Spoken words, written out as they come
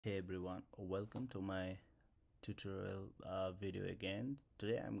Hey everyone, welcome to my tutorial video again.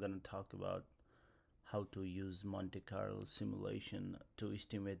 Today I'm going to talk about how to use Monte Carlo simulation to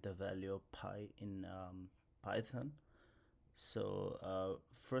estimate the value of pi in Python.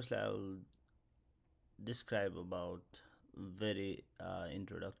 Firstly, I will describe about very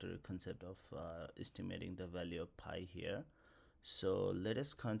introductory concept of estimating the value of pi here. So let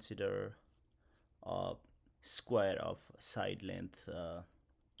us consider a square of side length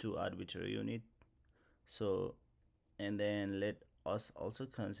two arbitrary unit. So and then let us also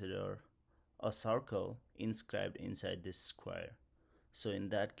consider a circle inscribed inside this square. So in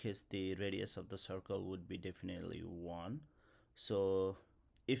that case the radius of the circle would be definitely 1. So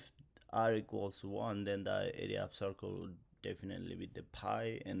if r equals 1, then the area of circle would definitely be the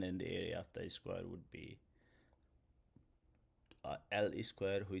pi, and then the area of the square would be l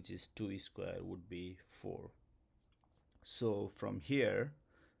square, which is 2 square would be 4. So from here,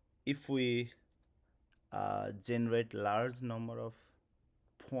 if we generate large number of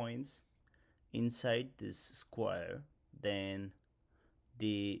points inside this square, then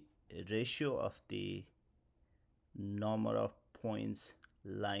the ratio of the number of points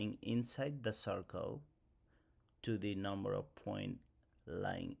lying inside the circle to the number of points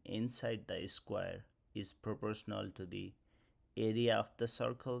lying inside the square is proportional to the area of the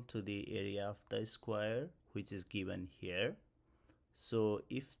circle to the area of the square, which is given here. So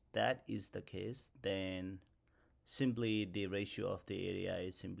if that is the case, then simply the ratio of the area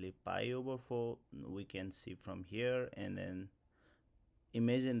is simply pi over 4, we can see from here. And then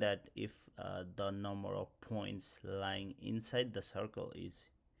imagine that if the number of points lying inside the circle is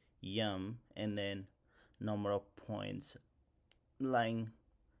m, and then number of points lying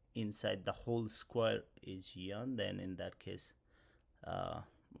inside the whole square is n, then in that case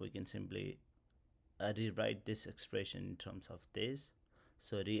we can simply rewrite this expression in terms of this.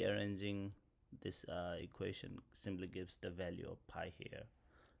 So rearranging this equation simply gives the value of pi here.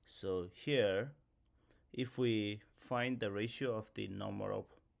 So here, if we find the ratio of the number of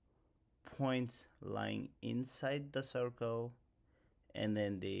points lying inside the circle and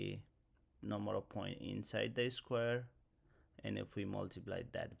then the number of points inside the square, and if we multiply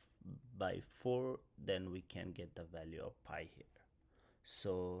that by 4, then we can get the value of pi here.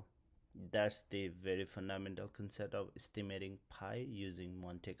 So that's the very fundamental concept of estimating pi using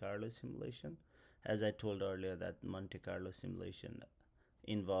Monte Carlo simulation. As I told earlier, that Monte Carlo simulation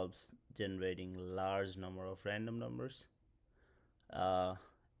involves generating large number of random numbers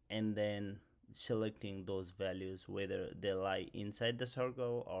and then selecting those values whether they lie inside the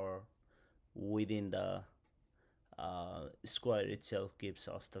circle or within the square itself gives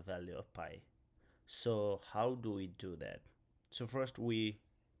us the value of pi. So how do we do that? So first we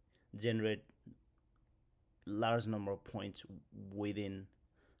generate large number of points within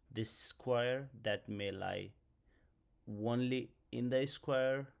this square that may lie only in the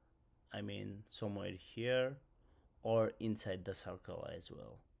square, I mean somewhere here, or inside the circle as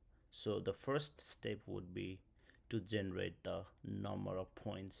well. So the first step would be to generate the number of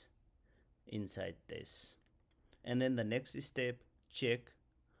points inside this, and then the next step, check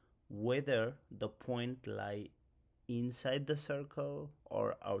whether the point lie inside the circle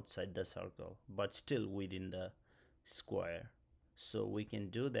or outside the circle but still within the square. So we can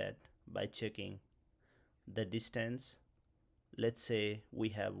do that by checking the distance. Let's say we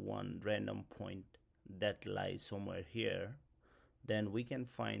have one random point that lies somewhere here, then we can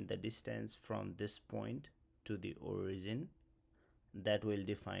find the distance from this point to the origin. That will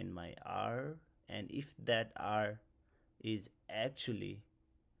define my r, and if that r is actually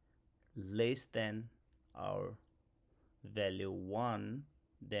less than our value 1,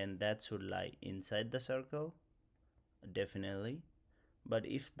 then that should lie inside the circle definitely. But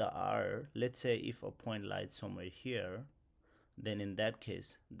if the r, let's say if a point lies somewhere here, then in that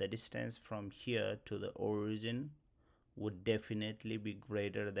case the distance from here to the origin would definitely be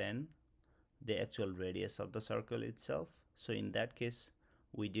greater than the actual radius of the circle itself. So in that case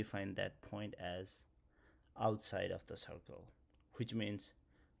we define that point as outside of the circle, which means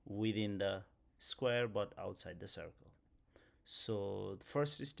within the square but outside the circle. So the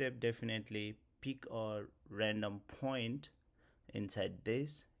first step, definitely pick a random point inside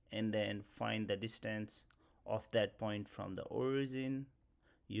this and then find the distance of that point from the origin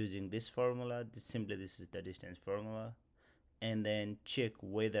using this formula. This is the distance formula, and then check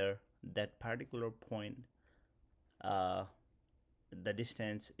whether that particular point the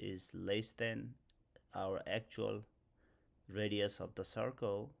distance is less than our actual radius of the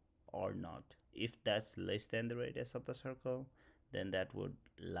circle or not. If that's less than the radius of the circle, then that point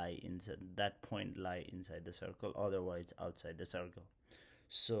lie inside the circle, otherwise outside the circle.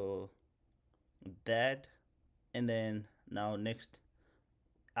 So that, and then now next,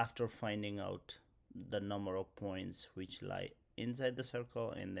 after finding out the number of points which lie inside the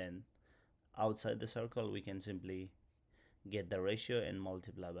circle and then outside the circle, we can simply get the ratio and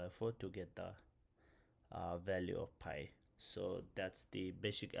multiply by 4 to get the value of pi. So that's the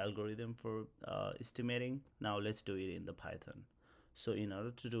basic algorithm for estimating. Now let's do it in the Python. So in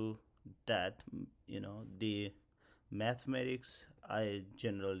order to do that, the mathematics, I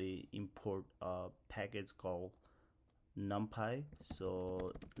generally import a package called numpy.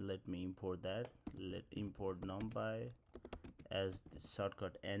 So let me import that. Let import numpy as the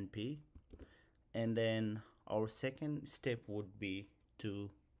shortcut np, and then our second step would be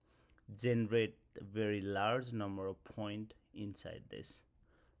to generate a very large number of point inside this.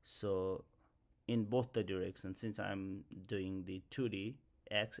 So in both the directions, since I'm doing the 2D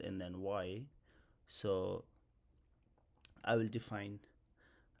x and then y, so I will define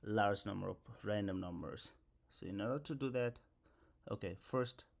large number of random numbers. So in order to do that, okay,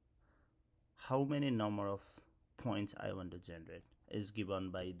 first, how many number of points I want to generate is given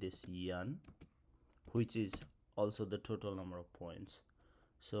by this yan, which is also the total number of points.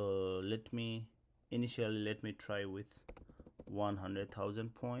 So initially let me try with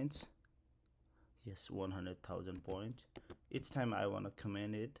 100,000 points. Yes, 100,000 points. Each time I want to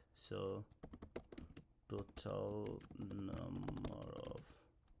comment it, so total number of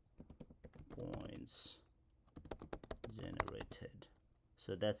points generated.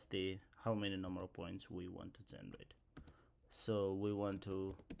 So that's the how many number of points we want to generate. So we want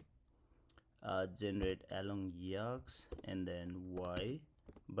to generate along x and then y,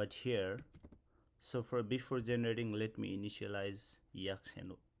 but here, so for before generating, let me initialize x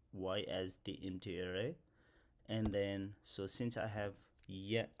and y as the empty array, and then so since I have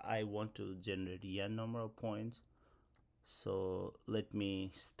I want to generate n number of points, so let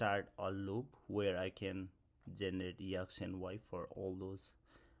me start a loop where I can generate x and y for all those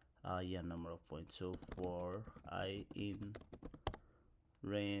n number of points. So for I in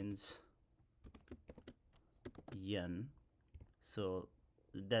range n, so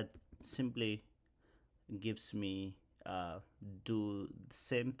that simply gives me do the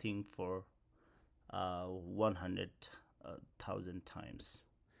same thing for 100,000 times.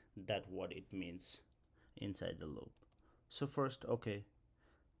 That what it means inside the loop. So first, okay,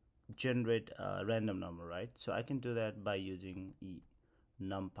 generate a random number, right? So I can do that by using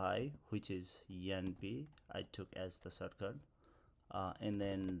numpy, which is np, I took as the shortcut, and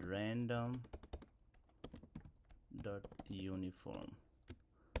then random dot uniform.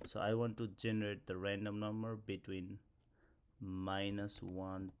 So I want to generate the random number between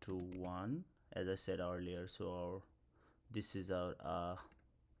 -1 to 1, as I said earlier. So this is our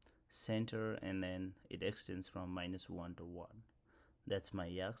center, and then it extends from -1 to 1. That's my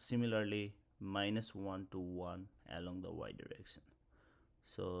x. Similarly, -1 to 1 along the y direction.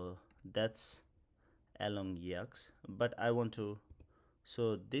 So that's along x, but I want to,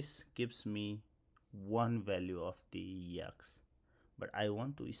 so this gives me one value of the x, but I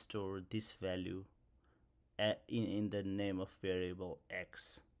want to store this value in the name of variable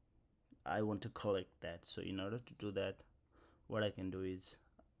x. I want to collect that. So in order to do that, what I can do is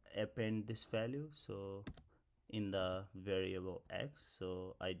append this value, so in the variable x,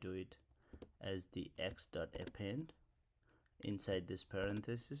 so I do it as the x dot append inside this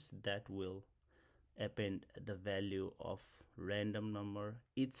parenthesis. That will append the value of random number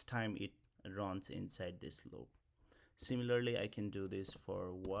each time it runs inside this loop. Similarly, I can do this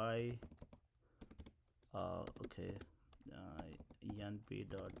for y. Okay, np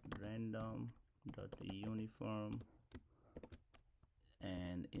dot random dot uniform,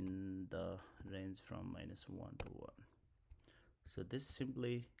 and in the range from -1 to 1. So this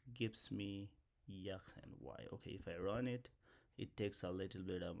simply gives me x and y. Okay, if I run it, it takes a little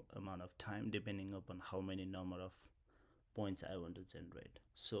bit of amount of time depending upon how many number of points I want to generate.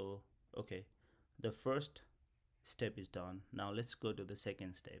 So okay, the first step is done. Now let's go to the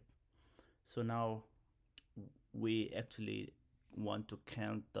second step. So now we actually want to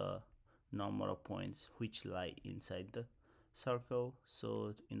count the number of points which lie inside the circle.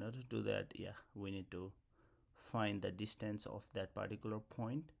 So in order to do that, yeah, we need to find the distance of that particular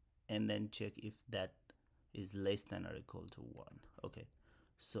point and then check if that is less than or equal to 1. Okay,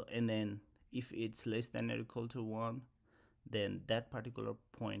 so and then if it's less than or equal to 1, then that particular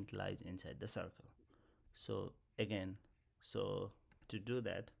point lies inside the circle. So again, so to do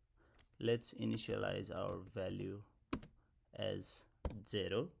that, let's initialize our value as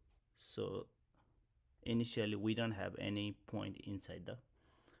 0. So initially we don't have any point inside the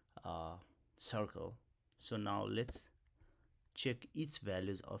circle. So now let's check each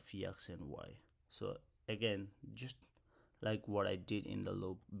values of x and y. So again, just like what I did in the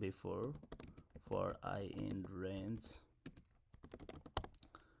loop before, for I in range,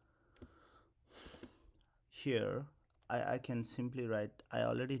 here I can simply write, I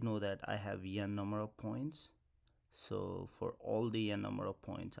already know that I have n number of points. So for all the n number of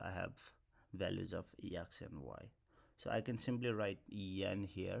points, I have values of x and y. So I can simply write n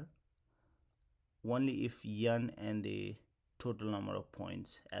here only if n and the total number of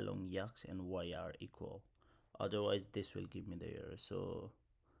points along x and y are equal. Otherwise this will give me the error. So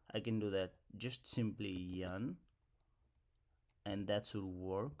I can do that just simply n, and that should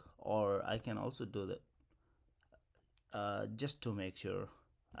work. Or I can also do that just to make sure,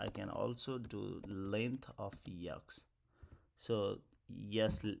 I can also do length of x. So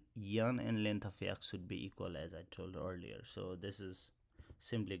yes, n and length of x should be equal as I told earlier. So this is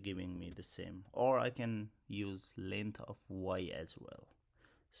simply giving me the same. Or I can use length of y as well,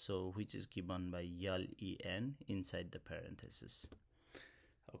 so which is given by len inside the parenthesis.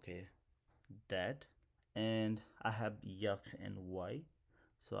 Okay, that, and I have x and y,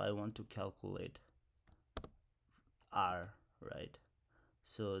 so I want to calculate r, right?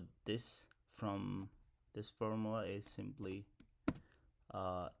 So this, from this formula, is simply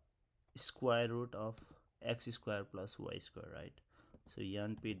uh, square root of x square plus y square, right? So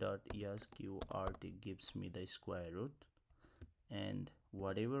np dot esqrt gives me the square root, and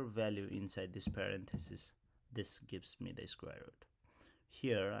whatever value inside this parenthesis, this gives me the square root.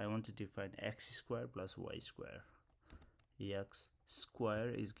 Here I want to define x square plus y square. X square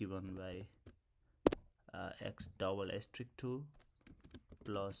is given by x double asterisk 2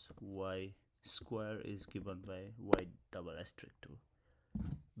 plus y square is given by y double asterisk 2.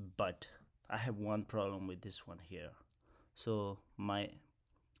 But I have one problem with this one here. So my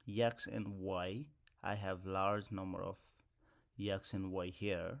x and y, I have large number of x and y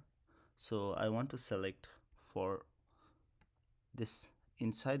here. So I want to select for this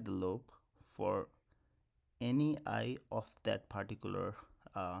inside the loop, for any I of that particular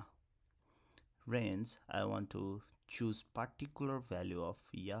range, I want to choose particular value of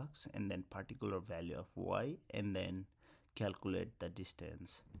x and then particular value of y, and then calculate the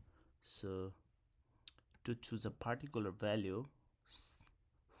distance. So to choose a particular value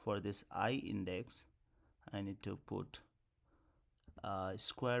for this I index, I need to put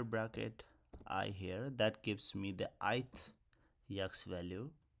square bracket I here. That gives me the ith x value,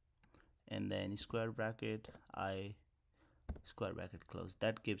 and then square bracket I, square bracket close,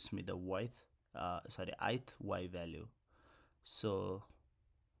 that gives me the ith y value. So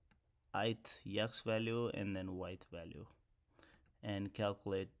ith x value and then yth value, and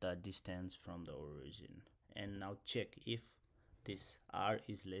calculate the distance from the origin. And now check if this r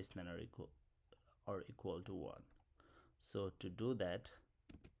is less than or equal to 1. So to do that,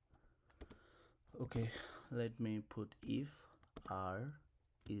 okay, let me put if r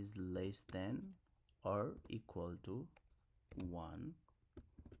is less than or equal to 1.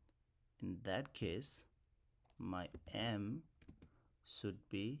 In that case, my m should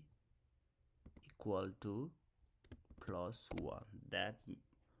be equal to plus 1. That,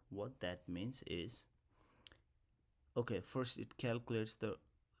 what that means is, okay, first it calculates the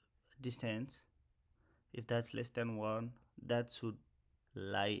distance. If that's less than 1, that should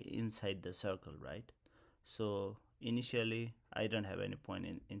lie inside the circle, right? So initially I don't have any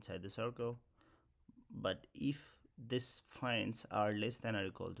point inside the circle, but if this finds are less than or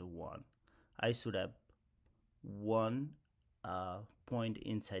equal to 1, I should have one point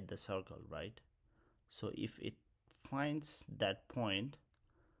inside the circle, right? So if it finds that point,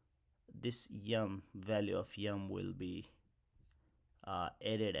 this value of will be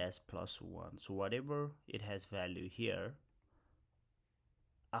added as plus 1. So whatever it has value here,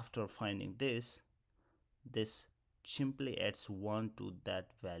 after finding this simply adds 1 to that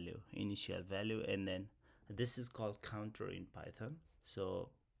value, initial value, and then this is called counter in Python. So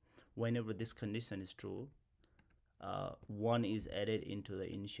whenever this condition is true, 1 is added into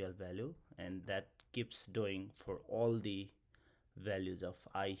the initial value, and that keeps doing for all the values of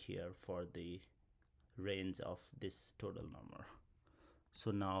I here for the range of this total number.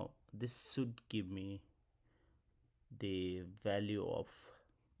 So now this should give me the value of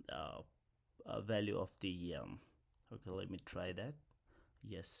the okay, let me try that.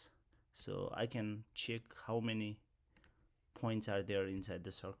 Yes, so I can check how many points are there inside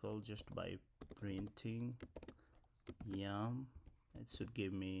the circle just by printing it should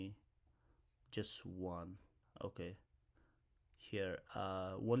give me just 1. Okay, here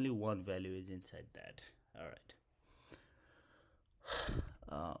only one value is inside that. All right.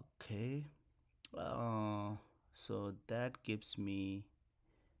 Okay, So that gives me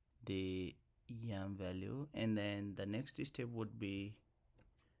the yam value, and then the next step would be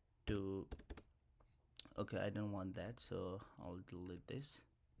to, okay, I don't want that, so I'll delete this.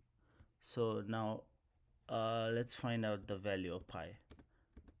 So now let's find out the value of pi.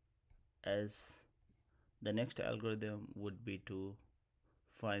 As the next algorithm would be to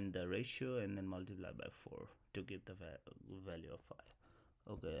find the ratio and then multiply by 4 to give the value of pi.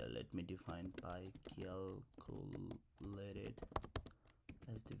 Okay, let me define pi calculated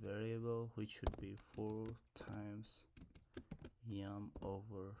as the variable, which should be 4 times yum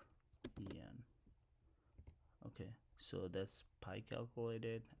over yen. Okay, so that's pi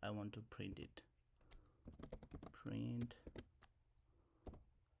calculated. I want to print it. Print.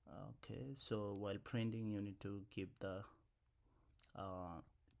 Okay, so while printing you need to give the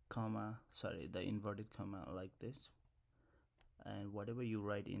comma, sorry, the inverted comma like this, and whatever you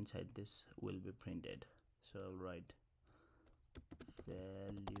write inside this will be printed. So I'll write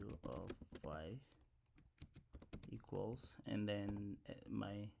value of phi equals, and then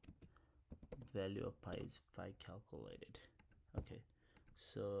my value of pi is phi calculated. Okay,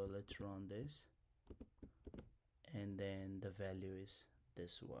 so let's run this, and then the value is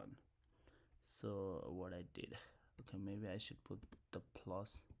this one. So what I did, okay, maybe I should put the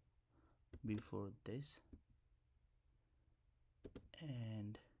plus before this,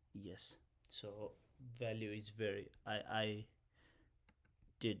 and yes, so value is very, I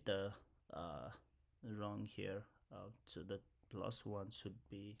did the wrong here, so the plus one should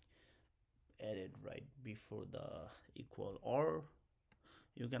be added right before the equal, or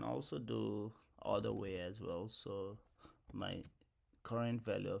you can also do other way as well. So my current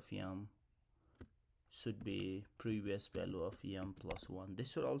value of yum should be previous value of yum plus 1.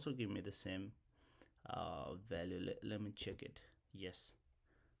 This should also give me the same value. Let me check it. Yes,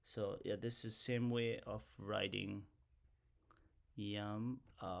 so yeah, this is same way of writing yum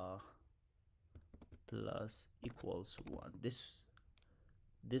plus equals 1. This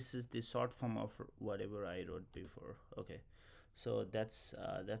is the short form of whatever I wrote before. Okay, so that's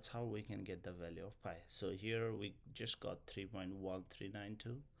how we can get the value of pi. So here we just got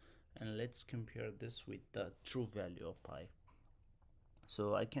 3.1392, and let's compare this with the true value of pi.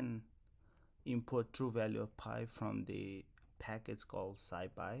 So I can import true value of pi from the package called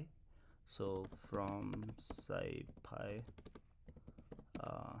scipy. So from scipy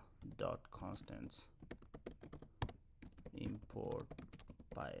dot constants import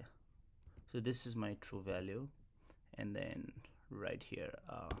pi. So this is my true value, and then right here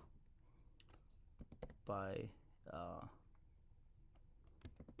pi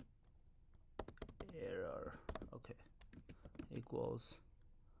error, okay, equals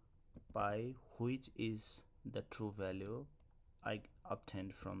pi, which is the true value I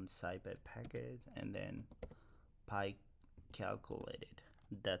obtained from scipy package, and then pi calculated.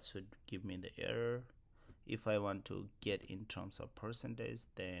 That should give me the error. If I want to get in terms of percentage,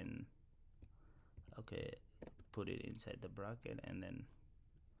 then okay, put it inside the bracket, and then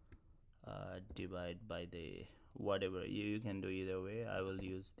divide by the whatever. You can do either way. I will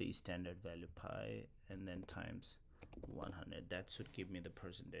use the standard value pi and then times 100. That should give me the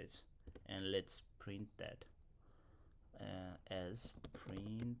percentage, and let's print that as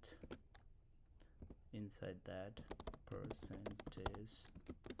print inside that percentage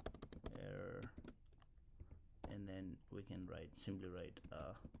error, and then we can simply write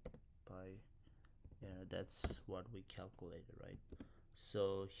pi error. That's what we calculated, right?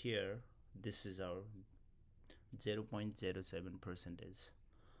 So here this is our 0.07 percentage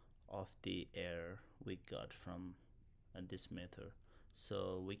of the error we got from this method.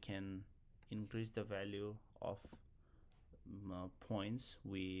 So we can increase the value of points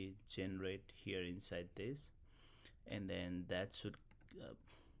we generate here inside this, and then that should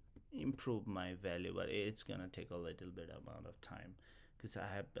improve my value, but it's gonna take a little bit amount of time because I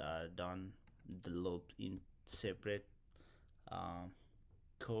have done the loop in separate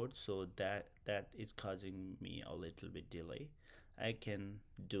code, so that is causing me a little bit delay. I can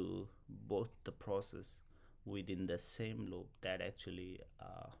do both the process within the same loop. That actually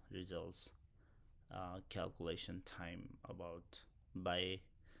results calculation time about by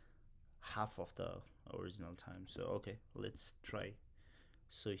half of the original time. So okay, let's try.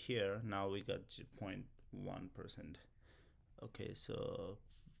 So here now we got 0.1%. Okay, so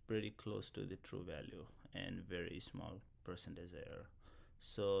pretty close to the true value and very small percentage error.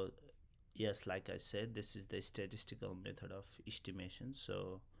 So yes, like I said, this is the statistical method of estimation,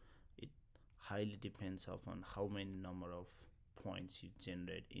 so it highly depends upon how many number of points you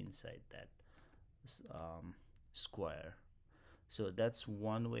generate inside that square. So that's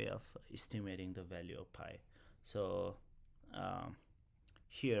one way of estimating the value of pi. So um,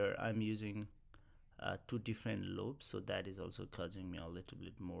 here I'm using two different loops, so that is also causing me a little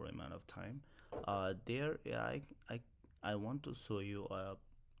bit more amount of time. There I want to show you a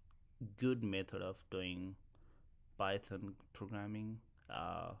good method of doing Python programming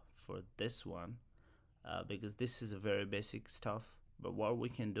for this one, because this is a very basic stuff. But what we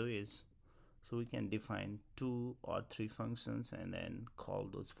can do is, so we can define 2 or 3 functions and then call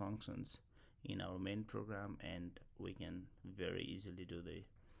those functions in our main program, and we can very easily do the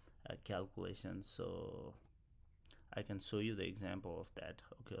calculation. So I can show you the example of that.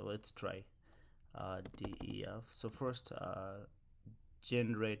 Okay, let's try def. So first,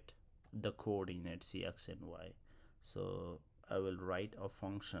 generate the coordinates x and y. So I will write a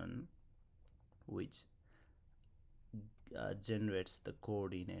function which generates the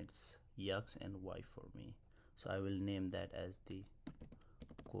coordinates x and y for me. So I will name that as the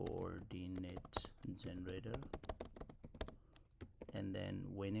coordinate generator, and then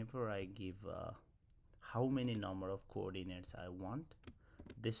whenever I give how many number of coordinates I want,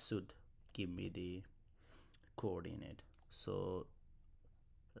 this should give me the coordinate. So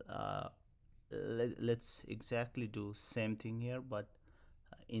let's exactly do same thing here, but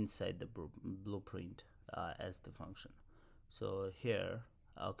inside the blueprint as the function. So here,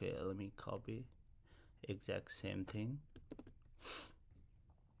 okay, let me copy exact same thing.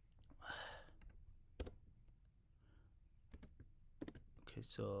 Okay,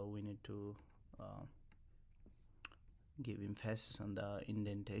 so we need to give emphasis on the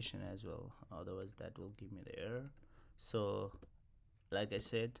indentation as well, otherwise that will give me the error. So like I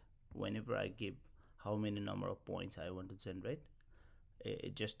said, whenever I give how many number of points I want to generate,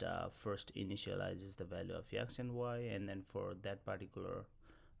 it just first initializes the value of x and y, and then for that particular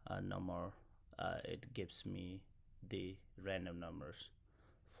number, it gives me the random numbers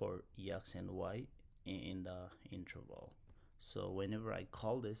for x and y in the interval. So whenever I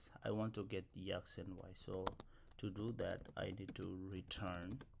call this, I want to get the x and y. So to do that, I need to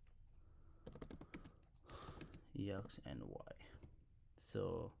return x and y.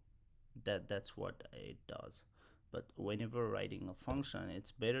 So that's what it does. But whenever writing a function,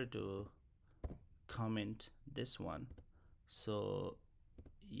 it's better to comment this one. So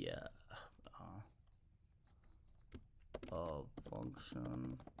yeah, a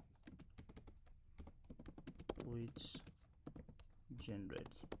function which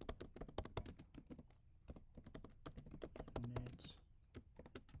generates coordinates,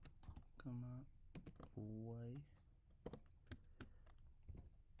 comma y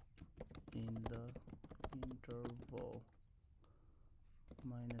in the interval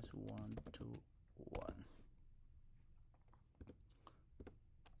 -1 to 1,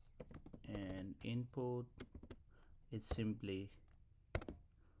 and input is simply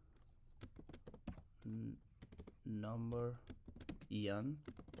number n,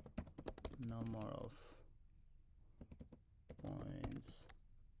 number of points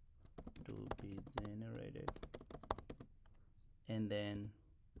to be generated, and then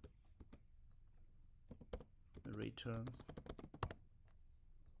returns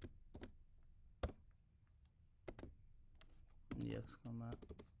x comma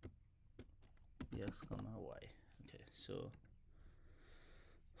y. Okay, so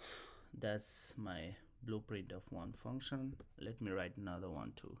that's my blueprint of one function. Let me write another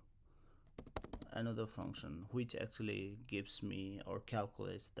one too, another function which actually gives me or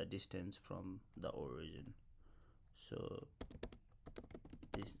calculates the distance from the origin. So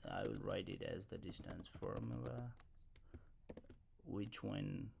this, I will write it as the distance formula, which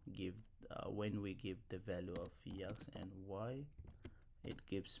when we give the value of x and y, it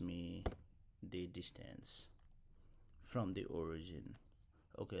gives me the distance from the origin.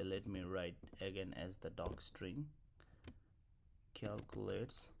 Okay, let me write again as the doc string,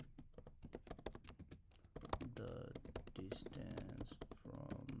 calculates the distance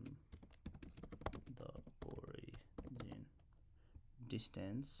from the origin,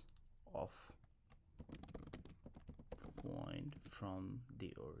 distance of point from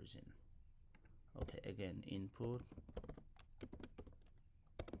the origin. Okay, again input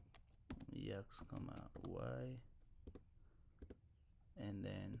x comma y, and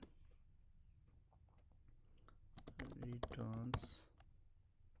then returns,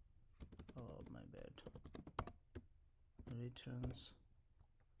 oh my bad, returns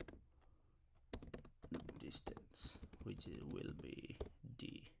distance, which will be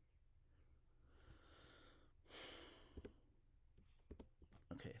d.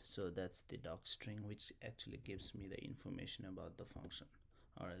 Okay, so that's the doc string, which actually gives me the information about the function.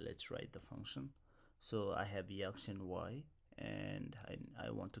 All right, let's write the function. So I have x and y, and I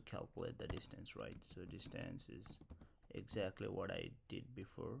want to calculate the distance, right? So distance is exactly what I did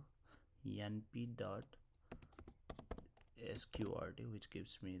before, np dot sqrt, which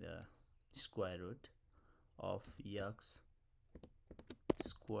gives me the square root of x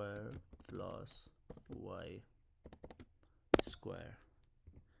square plus y square,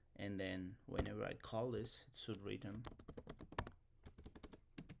 and then whenever I call this, it should return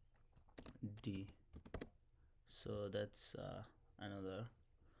d. So that's another.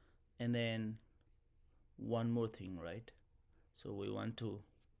 And then one more thing, right? So we want to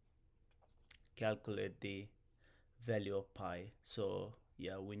calculate the value of pi. So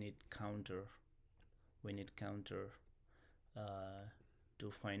yeah, we need counter uh,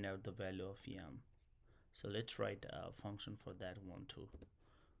 to find out the value of yam. So let's write a function for that one too.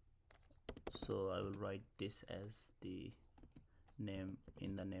 So I will write this as the name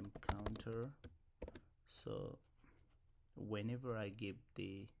in the name counter. So whenever I give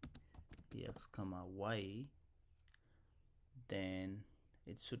the x comma y, then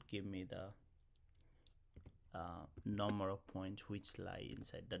it should give me the number of points which lie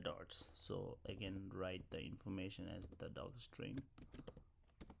inside the dots. So again, write the information as the dog string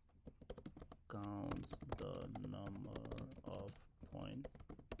counts the number of points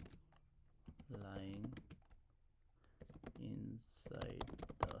lying inside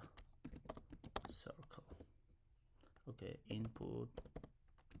the circle. Okay, input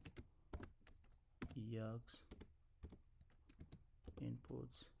x,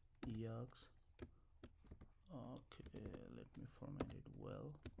 inputs x. Okay, let me format it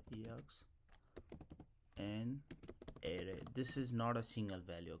well. X and array. This is not a single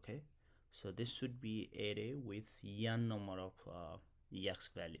value, okay? So this should be array with n number of x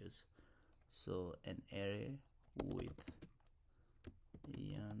values. So an array with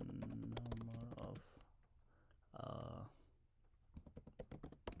n number of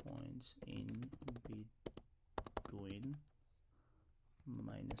points in between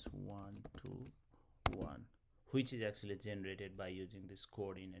 -1 to 1, which is actually generated by using this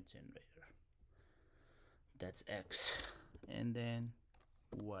coordinate generator. That's x. And then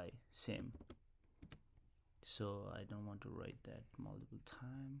y, same. So I don't want to write that multiple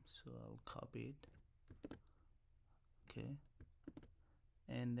times, so I'll copy it. Okay,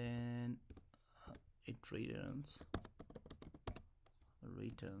 and then it returns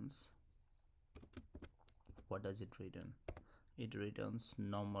what does it return? It returns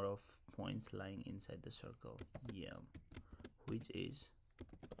number of points lying inside the circle m, which is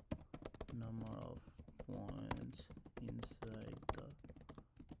number of points inside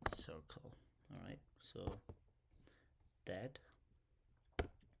the circle. All right, so that.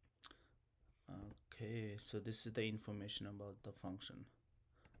 Okay, so this is the information about the function.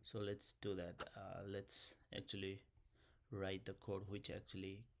 So let's do that. Let's actually write the code which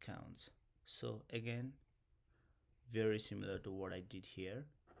actually counts. So again, very similar to what I did here,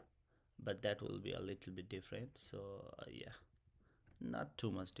 but that will be a little bit different. So yeah, not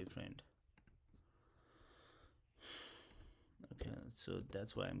too much different. Okay, so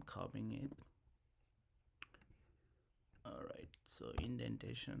that's why I'm copying it. All right, so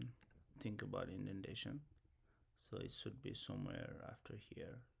indentation, think about indentation. So it should be somewhere after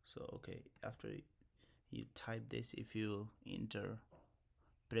here. So okay, after you type this, if you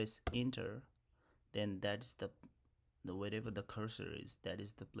press enter, then that's the wherever the cursor is, that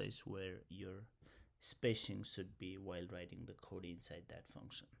is the place where your spacing should be while writing the code inside that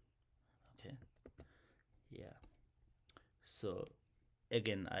function. Okay, yeah. So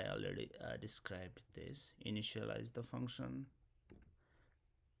again, I already described this. Initialize the function,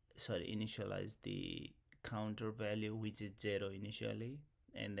 initialize the counter value, which is 0 initially,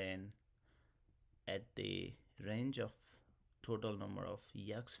 and then at the range of total number of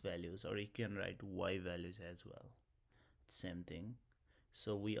x values, or you can write y values as well, same thing.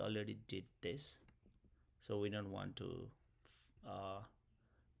 So we already did this, so we don't want to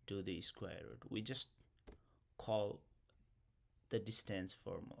do the square root. We just call the distance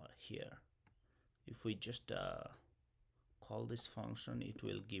formula here. If we just call this function, it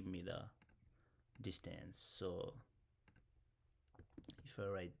will give me the distance. So if I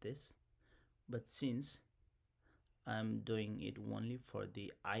write this, but since I'm doing it only for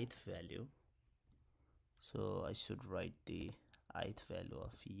the ith value, so I should write the ith value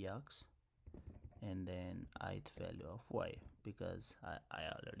of x and then ith value of y, because I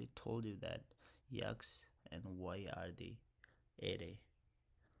already told you that x and y are the array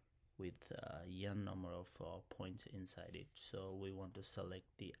with n number of points inside it. So we want to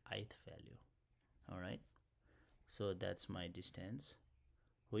select the ith value. All right, so that's my distance,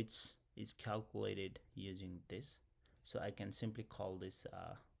 which is calculated using this. So I can simply call this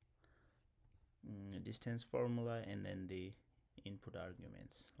distance formula and then the input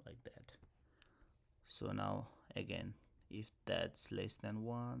arguments like that. So now again, if that's less than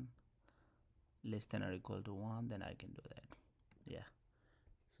 1, less than or equal to 1, then I can do that. Yeah,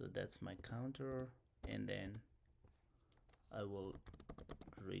 so that's my counter, and then I will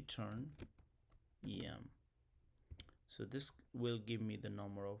return em. So this will give me the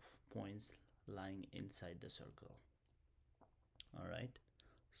number of points lying inside the circle. All right,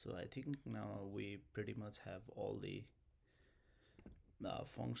 so I think now we pretty much have all the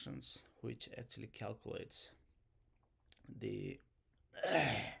functions which actually calculates the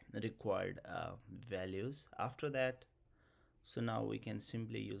required values. After that, so now we can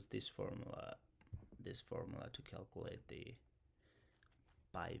simply use this formula to calculate the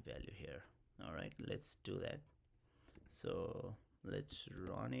pi value here. All right, let's do that. So let's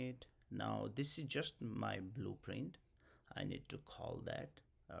run it. Now this is just my blueprint. I need to call that.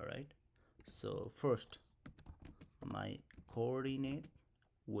 All right, so first my coordinate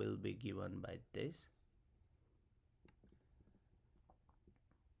will be given by this.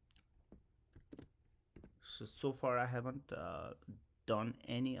 So far I haven't done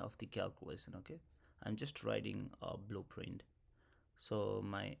any of the calculation. Okay, I'm just writing a blueprint. So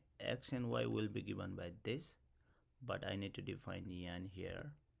my x and y will be given by this, but I need to define yan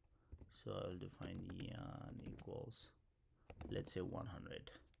here. So I'll define yan equals, let's say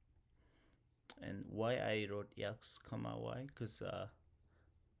 100. And why I wrote x comma y, because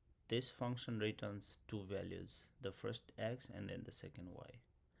this function returns two values, the first x and then the second y.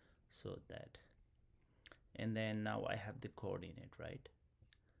 So that, and then now I have the coordinate, right?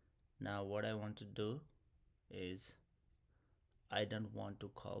 Now what I want to do is, I don't want to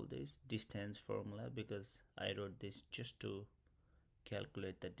call this distance formula because I wrote this just to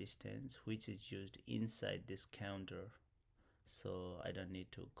calculate the distance which is used inside this counter. So I don't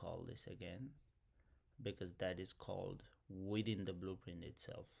need to call this again because that is called within the blueprint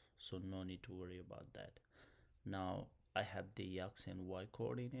itself. So no need to worry about that. Now I have the x and y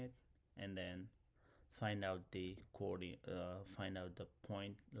coordinate, and then find out the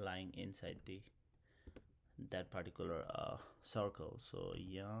point lying inside that particular circle. So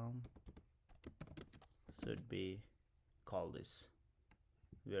yum should be, call this,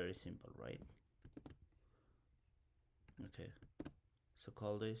 very simple, right? Okay, so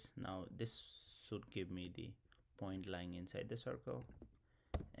call this. Now this should give me the point lying inside the circle,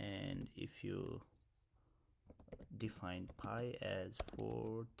 and if you define pi as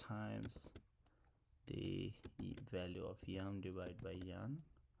 4 times the value of yum divided by yan,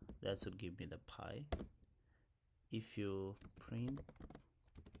 that should give me the pi. If you print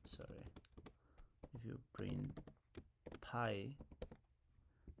pi,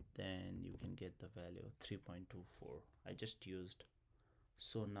 then you can get the value 3.24. I just used.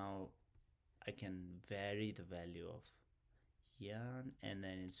 So now I can vary the value of yan, and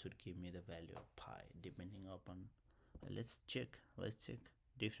then it should give me the value of pi depending upon, let's check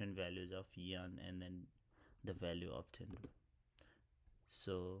different values of yan and then the value of 10.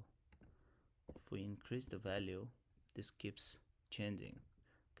 So if we increase the value, this keeps changing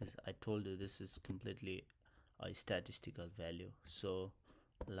because I told you this is completely a statistical value. So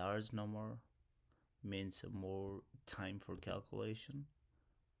large number means more time for calculation.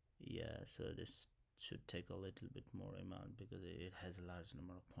 Yeah, so this should take a little bit more amount because it has a large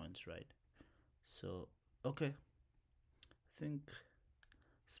number of points, right? So okay, I think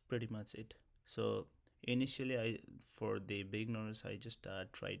it's pretty much it. So initially, for the beginners, I just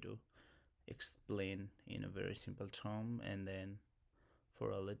try to explain in a very simple term, and then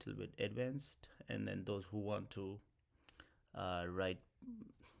for a little bit advanced, and then those who want to write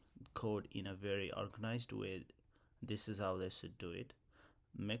code in a very organized way, this is how they should do it.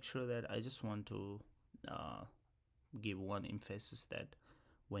 Make sure that I just want to give one emphasis that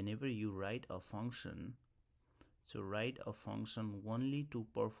whenever you write a function, so write a function only to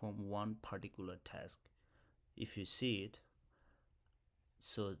perform one particular task. If you see it,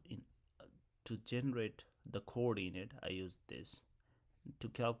 so to generate the coordinate, I use this. To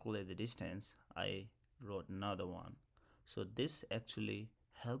calculate the distance, I wrote another one. So this actually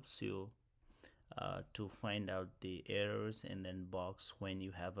helps you to find out the errors and then bugs when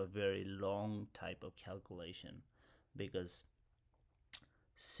you have a very long type of calculation, because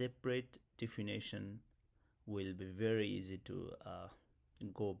separate definition will be very easy to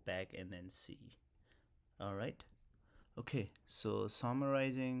go back and then see. All right, okay, so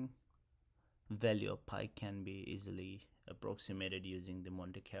summarizing, value of pi can be easily approximated using the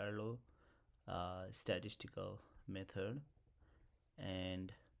Monte Carlo statistical method,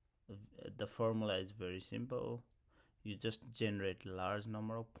 and the formula is very simple. you just generate large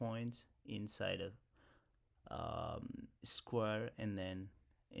number of points inside a square, and then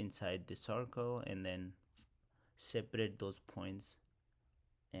inside the circle, and then separate those points,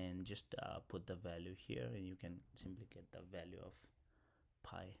 and just put the value here, and you can simply get the value of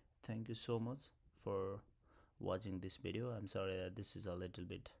pi. Thank you so much for watching this video. I'm sorry that this is a little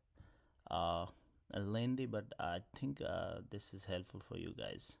bit uh lengthy, but I think this is helpful for you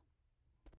guys.